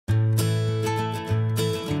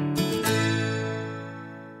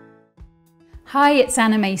Hi, it's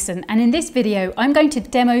Anna Mason, and in this video I'm going to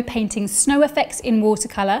demo painting snow effects in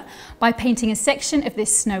watercolour by painting a section of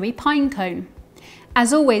this snowy pine cone.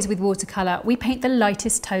 As always with watercolour, we paint the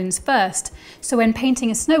lightest tones first, so when painting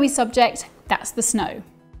a snowy subject, that's the snow.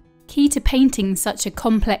 Key to painting such a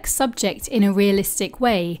complex subject in a realistic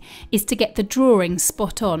way is to get the drawing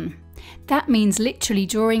spot on. That means literally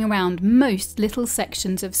drawing around most little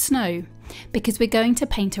sections of snow, because we're going to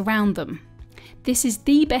paint around them. This is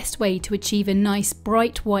the best way to achieve a nice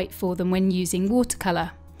bright white for them when using watercolour.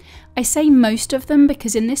 I say most of them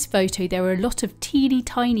because in this photo there are a lot of teeny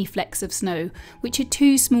tiny flecks of snow which are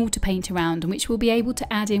too small to paint around and which we'll be able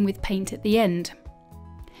to add in with paint at the end.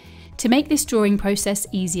 To make this drawing process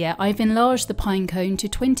easier, I've enlarged the pine cone to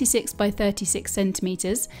 26 by 36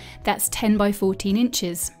 centimetres, that's 10 by 14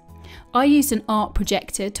 inches. I used an art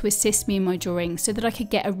projector to assist me in my drawing so that I could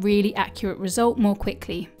get a really accurate result more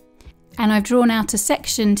quickly. And I've drawn out a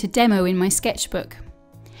section to demo in my sketchbook.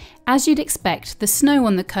 As you'd expect, the snow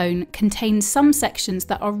on the cone contains some sections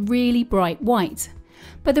that are really bright white,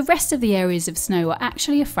 but the rest of the areas of snow are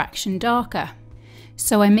actually a fraction darker.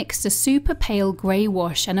 So I mixed a super pale grey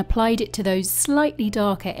wash and applied it to those slightly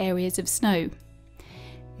darker areas of snow.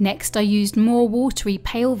 Next, I used more watery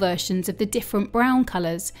pale versions of the different brown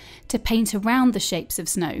colours to paint around the shapes of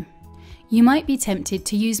snow. You might be tempted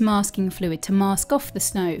to use masking fluid to mask off the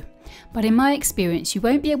snow, but in my experience you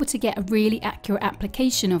won't be able to get a really accurate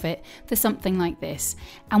application of it for something like this,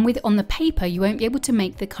 and with it on the paper you won't be able to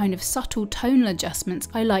make the kind of subtle tonal adjustments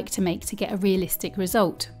I like to make to get a realistic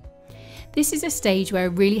result. This is a stage where I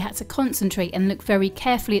really had to concentrate and look very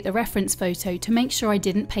carefully at the reference photo to make sure I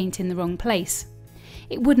didn't paint in the wrong place.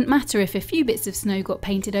 It wouldn't matter if a few bits of snow got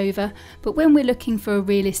painted over, but when we're looking for a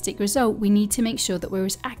realistic result we need to make sure that we're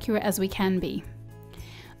as accurate as we can be.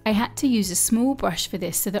 I had to use a small brush for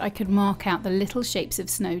this so that I could mark out the little shapes of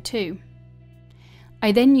snow too.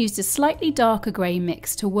 I then used a slightly darker grey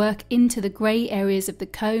mix to work into the grey areas of the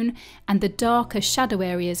cone and the darker shadow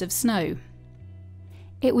areas of snow.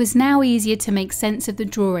 It was now easier to make sense of the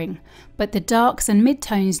drawing, but the darks and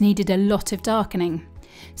mid-tones needed a lot of darkening.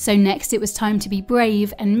 So next it was time to be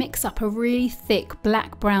brave and mix up a really thick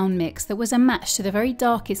black-brown mix that was a match to the very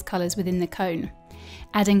darkest colours within the cone,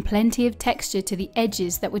 adding plenty of texture to the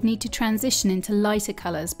edges that would need to transition into lighter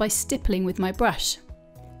colours by stippling with my brush.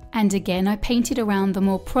 And again I painted around the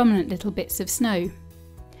more prominent little bits of snow.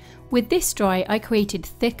 With this dry I created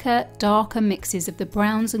thicker, darker mixes of the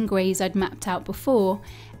browns and greys I'd mapped out before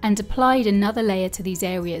and applied another layer to these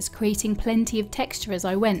areas, creating plenty of texture as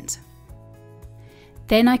I went.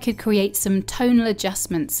 Then I could create some tonal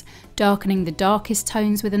adjustments, darkening the darkest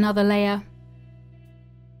tones with another layer,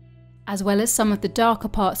 as well as some of the darker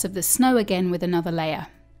parts of the snow again with another layer.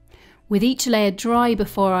 With each layer dry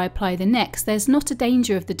before I apply the next, there's not a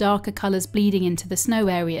danger of the darker colours bleeding into the snow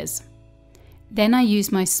areas. Then I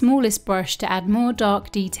used my smallest brush to add more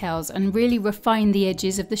dark details and really refine the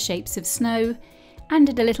edges of the shapes of snow, and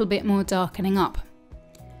did a little bit more darkening up.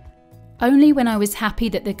 Only when I was happy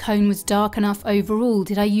that the cone was dark enough overall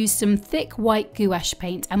did I use some thick white gouache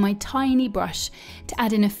paint and my tiny brush to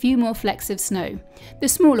add in a few more flecks of snow, the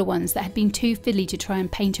smaller ones that had been too fiddly to try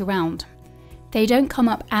and paint around. They don't come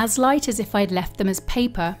up as light as if I'd left them as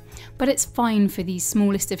paper, but it's fine for these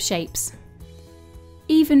smallest of shapes.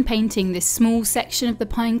 Even painting this small section of the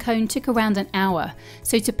pine cone took around an hour,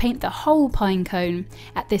 so to paint the whole pine cone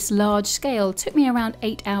at this large scale took me around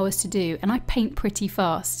 8 hours to do, and I paint pretty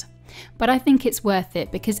fast. But I think it's worth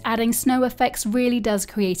it because adding snow effects really does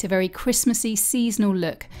create a very Christmassy seasonal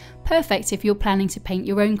look, perfect if you're planning to paint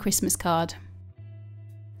your own Christmas card.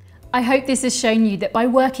 I hope this has shown you that by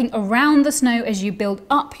working around the snow as you build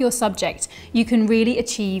up your subject, you can really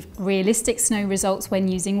achieve realistic snow results when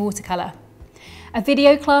using watercolour. A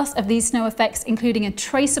video class of these snow effects, including a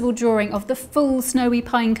traceable drawing of the full snowy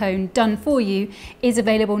pine cone done for you, is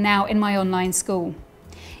available now in my online school.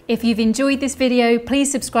 If you've enjoyed this video,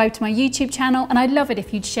 please subscribe to my YouTube channel, and I'd love it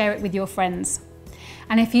if you'd share it with your friends.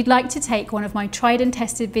 And if you'd like to take one of my tried and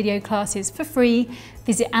tested video classes for free,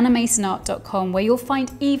 visit annamasonart.com, where you'll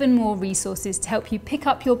find even more resources to help you pick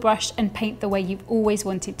up your brush and paint the way you've always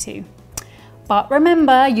wanted to. But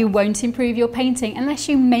remember, you won't improve your painting unless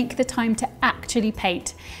you make the time to actually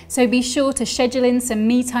paint. So be sure to schedule in some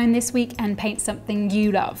me time this week and paint something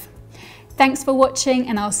you love. Thanks for watching,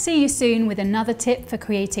 and I'll see you soon with another tip for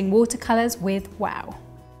creating watercolours with wow.